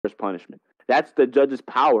punishment. That's the judge's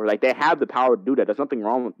power. Like, they have the power to do that. There's nothing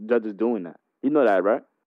wrong with judges doing that. You know that, right?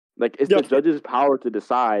 Like, it's the judge's power to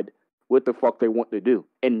decide what the fuck they want to do.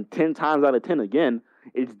 And 10 times out of 10, again,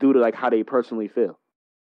 it's due to, like, how they personally feel.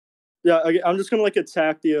 Yeah, I'm just gonna like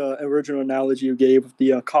attack the original analogy you gave with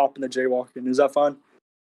the cop and the jaywalking. Is that fine?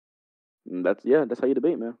 That's how you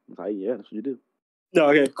debate, man. That's what you do. No,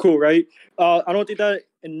 okay, cool, right? I don't think that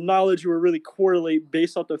analogy would really correlate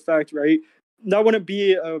based off the fact, right? That wouldn't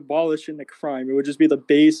be abolishing the crime. It would just be the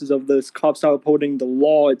basis of the cops not upholding the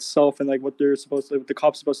law itself and like what the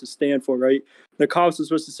cops are supposed to stand for, right? The cops are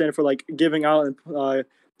supposed to stand for like giving out and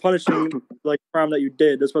punishing like crime that you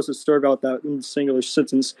did. They're supposed to serve out that in singular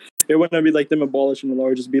sentence. It wouldn't be like them abolishing the law,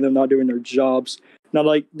 it'd just be them not doing their jobs. Now,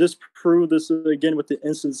 like, this again with the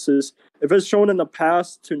instances. If it's shown in the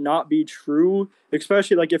past to not be true,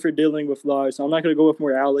 especially like if you're dealing with lies, so I'm not going to go with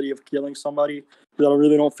morality of killing somebody because I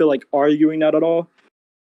really don't feel like arguing that at all.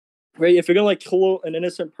 Right? If you're going to like kill an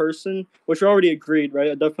innocent person, which we already agreed,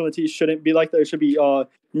 right? A death penalty shouldn't be like that. It should be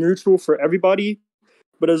neutral for everybody.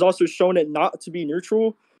 But it's also shown it not to be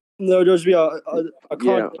neutral. There'll just be hold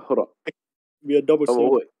on. Be a double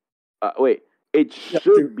standard. Wait. It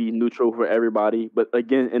should be neutral for everybody, but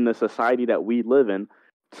again, in the society that we live in,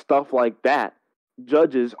 stuff like that,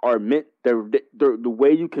 judges are meant. The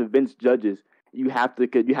way you convince judges, you have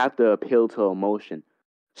to appeal to emotion.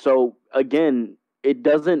 So again, it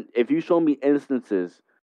doesn't. If you show me instances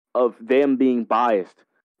of them being biased,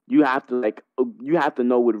 you have to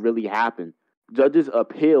know what really happened. Judges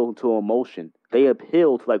appeal to emotion. They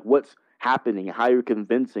appeal to like what's happening, how you're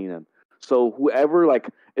convincing them. So whoever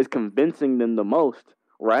like is convincing them the most,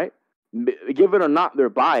 right? Give it or not they're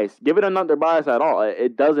biased. Give it or not they're biased at all.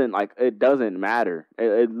 It doesn't matter.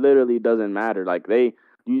 It literally doesn't matter. Like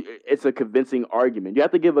it's a convincing argument. You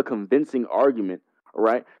have to give a convincing argument,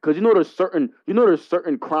 right? Because there's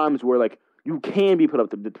certain crimes where like you can be put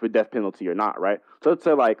up for death penalty or not, right? So let's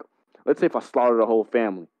say if I slaughtered a whole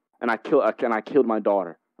family and I killed my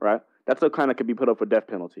daughter, right? That's a kind that could be put up for death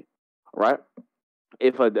penalty, right?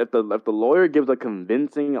 If the lawyer gives a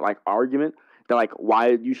convincing like argument that like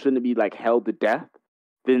why you shouldn't be like held to death,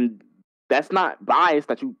 then that's not bias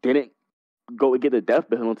that you didn't go and get the death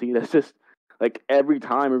penalty. That's just like every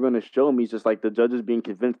time you're going to show me, it's just like the judge is being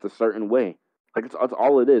convinced a certain way. Like it's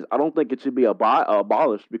all it is. I don't think it should be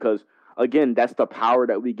abolished because again, that's the power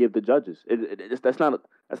that we give the judges.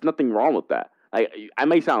 That's nothing wrong with that. I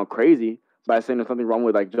may sound crazy by saying there's something wrong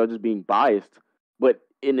with like judges being biased, but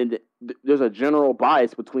there's a general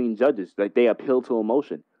bias between judges. Like they appeal to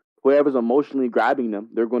emotion. Whoever's emotionally grabbing them,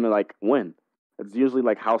 they're going to like win. It's usually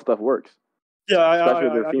like how stuff works. Yeah, especially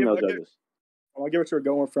if they're female judges. I get what you're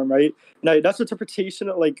going from, right? Now that's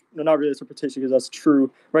interpretation. Like, no, not really interpretation because that's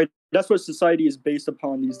true, right? That's what society is based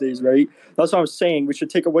upon these days, right? That's what I'm saying. We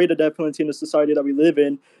should take away the death penalty in the society that we live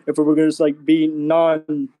in if we're going to just like be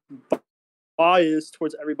non-biased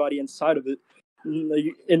towards everybody inside of it.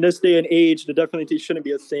 In this day and age, the death penalty shouldn't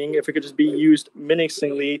be a thing if it could just be used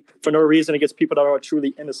menacingly for no reason against people that are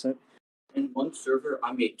truly innocent. In one server,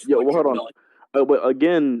 I made hold on. But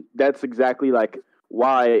again, that's exactly like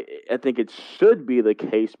why I think it should be the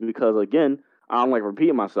case because again, I don't like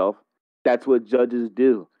repeating myself. That's what judges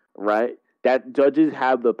do, right? That judges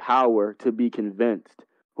have the power to be convinced.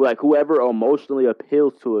 Like whoever emotionally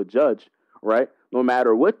appeals to a judge, right? No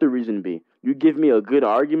matter what the reason be, you give me a good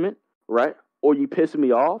argument, right? Or you piss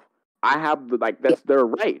me off, I have that's their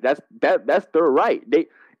right. That's their right.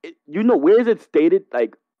 Where is it stated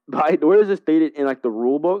where is it stated in like the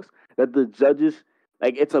rule books that the judges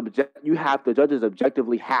like the judges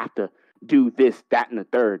objectively have to do this, that, and the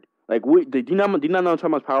third. Like do you not know how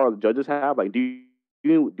much power the judges have? Like do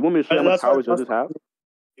you want me to show you how much power judges have?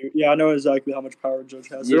 Yeah, I know exactly how much power a judge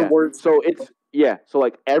has. Yeah. So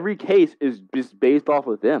like every case is just based off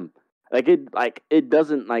of them. It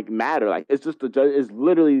doesn't like matter. Like it's just the judge. It's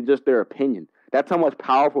literally just their opinion. That's how much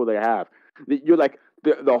powerful they have. You're like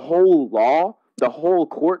the whole law, the whole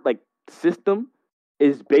court like system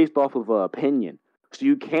is based off of an opinion. So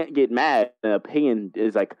you can't get mad. An opinion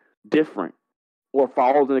is like different or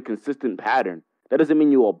follows in a consistent pattern. That doesn't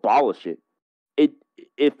mean you abolish it.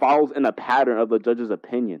 It follows in a pattern of the judge's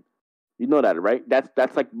opinion. You know that, right?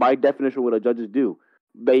 That's like by definition what the judges do.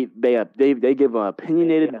 They give an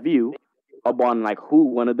opinionated view upon like who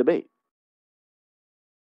won a debate.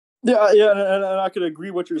 Yeah, and I could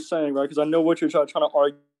agree what you're saying, right? Because I know what you're trying to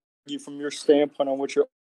argue from your standpoint on what you're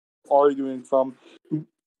arguing from.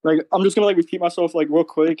 Like, I'm just gonna like repeat myself like real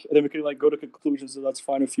quick, and then we can like go to conclusions. So that's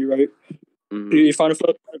fine with you, right? Mm-hmm. You fine with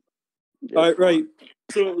that? Yes, all right, right.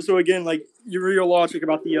 So again, like your logic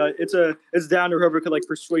about the it's down to whoever could like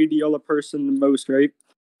persuade the other person the most, right?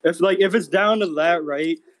 If it's down to that,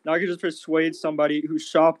 right? Now I can just persuade somebody who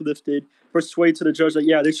shoplifted, persuade to the judge that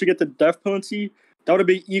yeah, they should get the death penalty. That would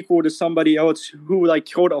be equal to somebody else who like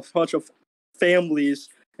killed a bunch of families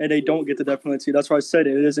and they don't get the death penalty. That's why I said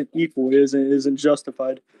it isn't equal. It isn't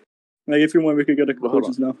justified. Like if you want, we could go to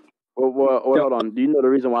conclusions now. Well, Yeah. hold on. Do you know the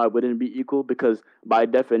reason why it wouldn't be equal? Because by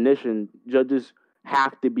definition, judges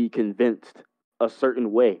have to be convinced a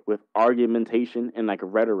certain way with argumentation and like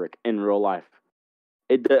rhetoric in real life.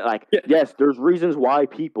 Yes, there's reasons why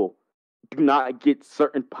people do not get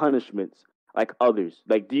certain punishments like others.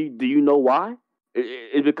 Like, do you know why?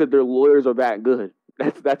 It's because their lawyers are that good.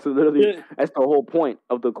 That's literally that's the whole point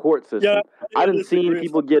of the court system. Yeah, I didn't see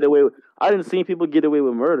people get away. I didn't see people get away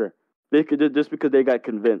with murder just because they got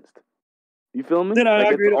convinced. You feel me? Then I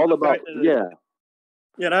Like agree it's with all the about fact that yeah.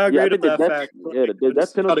 I agree with that death, fact. the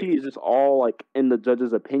death penalty is just all like in the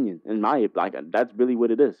judge's opinion. In my like, that's really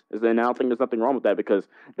what it is. And I don't think there's nothing wrong with that because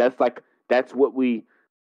that's what we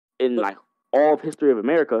in like all of history of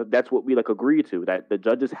America. That's what we like agree to, that the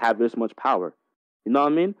judges have this much power. You know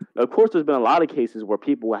what I mean? Of course, there's been a lot of cases where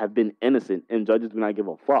people have been innocent and judges do not give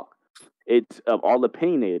a fuck. It's all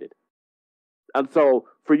opinionated. And so,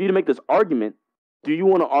 for you to make this argument, do you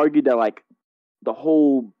want to argue that like the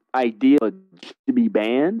whole idea should be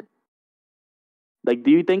banned? Like,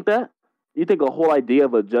 do you think that? You think a whole idea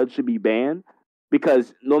of a judge should be banned?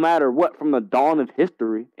 Because no matter what, from the dawn of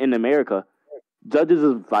history in America, judges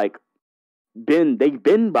have like they've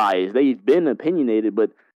been biased, they've been opinionated,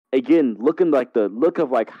 but again, look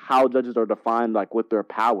of like how judges are defined, like with their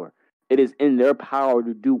power. It is in their power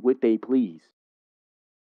to do what they please.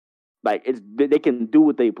 Like they can do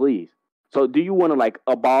what they please. So, do you want to like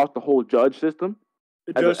abolish the whole judge system?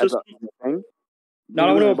 The judge system. I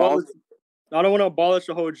don't want to abolish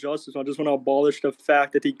the whole justice. I just want to abolish the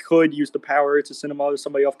fact that he could use the power to send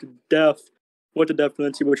somebody off to death with the death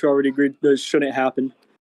penalty, which we already agreed that shouldn't happen.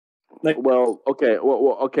 Okay.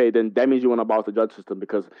 Okay. Then that means you want to abolish the judge system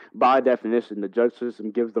because, by definition, the judge system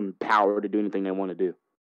gives them power to do anything they want to do.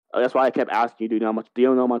 That's why I kept asking you, do you know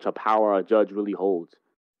how much power a judge really holds?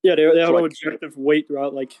 Yeah, they have an objective weight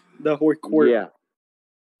throughout like the whole court.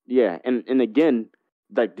 Yeah, and again,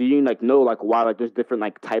 like, do you like know like why like there's different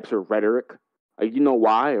like types of rhetoric? Like, you know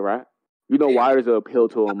why, right? You know why there's an appeal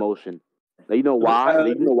to emotion. Like, you know why?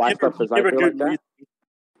 You know why stuff is like that.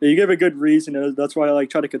 Yeah, you give a good reason. That's why I like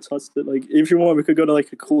try to contest it. Like, if you want, we could go to like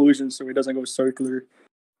conclusions so it doesn't go circular.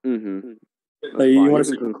 Mm-hmm. Like, you want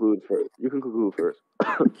to conclude first? You can conclude first.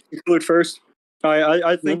 Conclude first.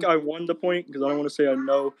 I think I won the point because I don't want to say I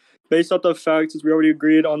know. Based off the facts, as we already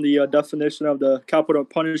agreed on the definition of the capital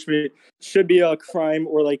punishment, should be a crime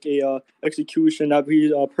or like a execution that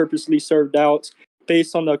be purposely served out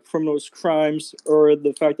based on the criminal's crimes, or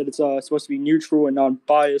the fact that it's supposed to be neutral and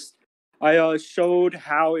non-biased. I showed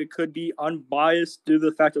how it could be unbiased due to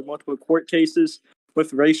the fact of multiple court cases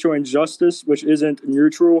with racial injustice, which isn't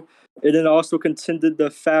neutral. And then also contended the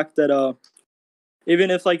fact that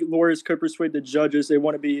even if like lawyers could persuade the judges, they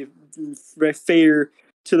want to be fair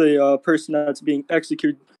to the person that's being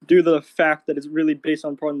executed due to the fact that it's really based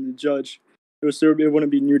on part of the judge. It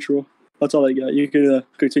wouldn't be neutral. That's all I got. You can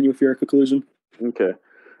continue with your conclusion. Okay.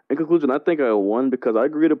 In conclusion, I think I won because I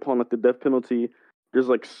agreed upon like the death penalty. There's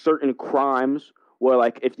like certain crimes where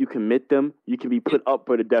like if you commit them, you can be put up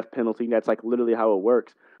for the death penalty. That's like literally how it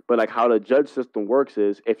works. But like how the judge system works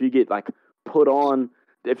is if you get put on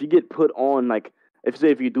like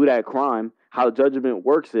if you do that crime, how the judgment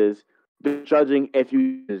works is they're judging if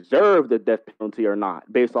you deserve the death penalty or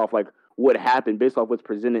not, based off like what happened, based off what's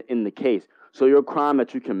presented in the case. So your crime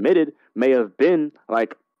that you committed may have been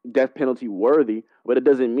like death penalty worthy, but it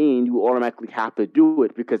doesn't mean you automatically have to do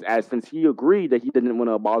it because since he agreed that he didn't want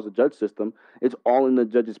to abolish the judge system, it's all in the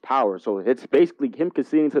judge's power. So it's basically him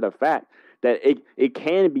conceding to the fact that it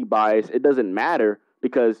can be biased. It doesn't matter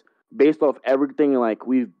because based off everything like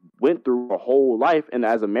we've went through a whole life and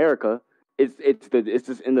as America, it's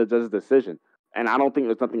just in the judge's decision. And I don't think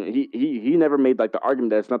there's nothing he never made like the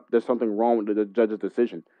argument that there's something wrong with the judge's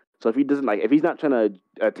decision. So if he's not trying to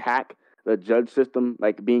attack the judge system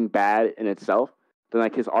like being bad in itself, then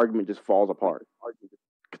like his argument just falls apart.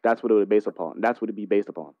 That's what it would be based upon. That's what it'd be based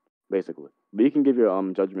upon, basically. But you can give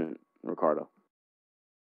your judgment, Ricardo.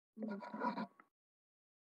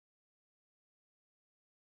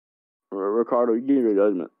 Ricardo, you give your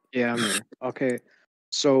judgment. Yeah, I'm here. Okay.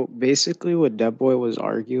 So basically what DeadBoy was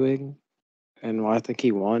arguing, and why I think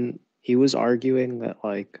he won, he was arguing that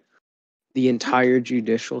like the entire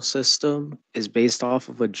judicial system is based off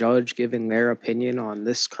of a judge giving their opinion on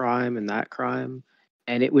this crime and that crime,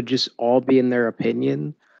 and it would just all be in their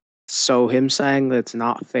opinion. So him saying that it's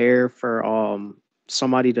not fair for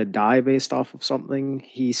somebody to die based off of something,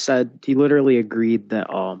 he said he literally agreed that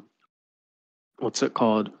what's it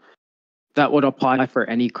called? That would apply for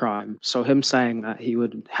any crime. So him saying that, he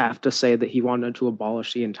would have to say that he wanted to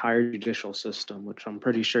abolish the entire judicial system, which I'm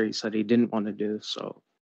pretty sure he said he didn't want to do. So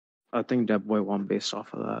I think Dead Boy won based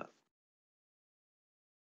off of that.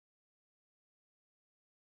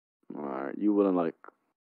 All right, you wouldn't like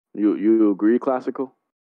you agree, Classical?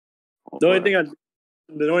 The only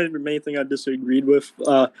main thing I disagreed with,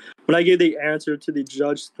 when I gave the answer to the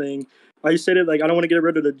judge thing, I said it like I don't want to get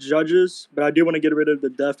rid of the judges, but I do want to get rid of the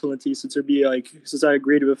death penalty since I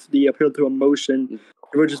agreed with the appeal to emotion,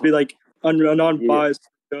 it would just be like a non-biased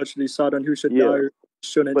judge to decide on who should die or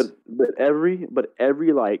shouldn't. But every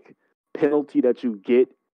like penalty that you get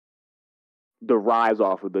derives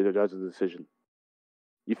off of the judge's decision.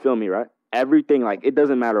 You feel me, right? Everything, like, it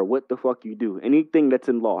doesn't matter what the fuck you do. Anything that's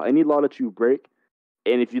in law, any law that you break,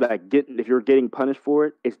 and if you're getting punished for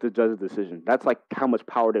it, it's the judge's decision. That's like how much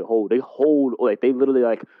power they hold. They hold, like, they literally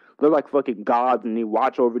like they're like fucking gods, and they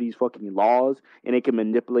watch over these fucking laws, and they can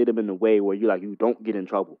manipulate them in a way where you don't get in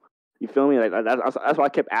trouble. You feel me? Like that's why I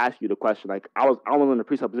kept asking you the question. Like I was in the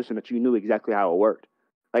presupposition that you knew exactly how it worked.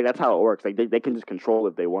 Like that's how it works. Like they can just control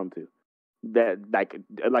if they want to. That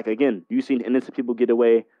like again, you seen innocent people get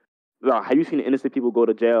away. Have you seen innocent people go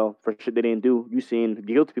to jail for shit they didn't do? You seen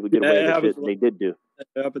guilty people get away with shit they did do.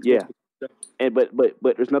 Yeah, and but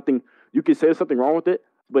there's nothing you can say there's something wrong with it,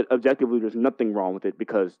 but objectively there's nothing wrong with it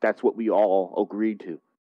because that's what we all agreed to.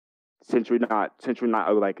 Since we're not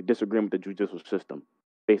like disagreeing with the judicial system,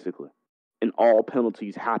 basically, and all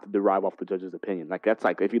penalties have to derive off the judge's opinion. Like that's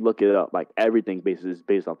like if you look it up, like everything is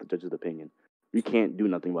based off the judge's opinion. You can't do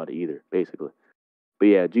nothing about it either, basically. But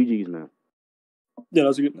yeah, GG's, man. Yeah, that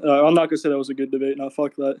was a good. I'm not gonna say that was a good debate. No,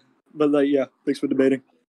 fuck that. But like, yeah, thanks for debating.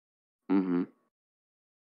 No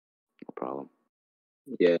problem.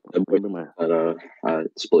 Yeah, at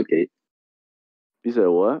Splitgate. You said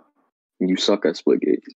what? You suck at Splitgate.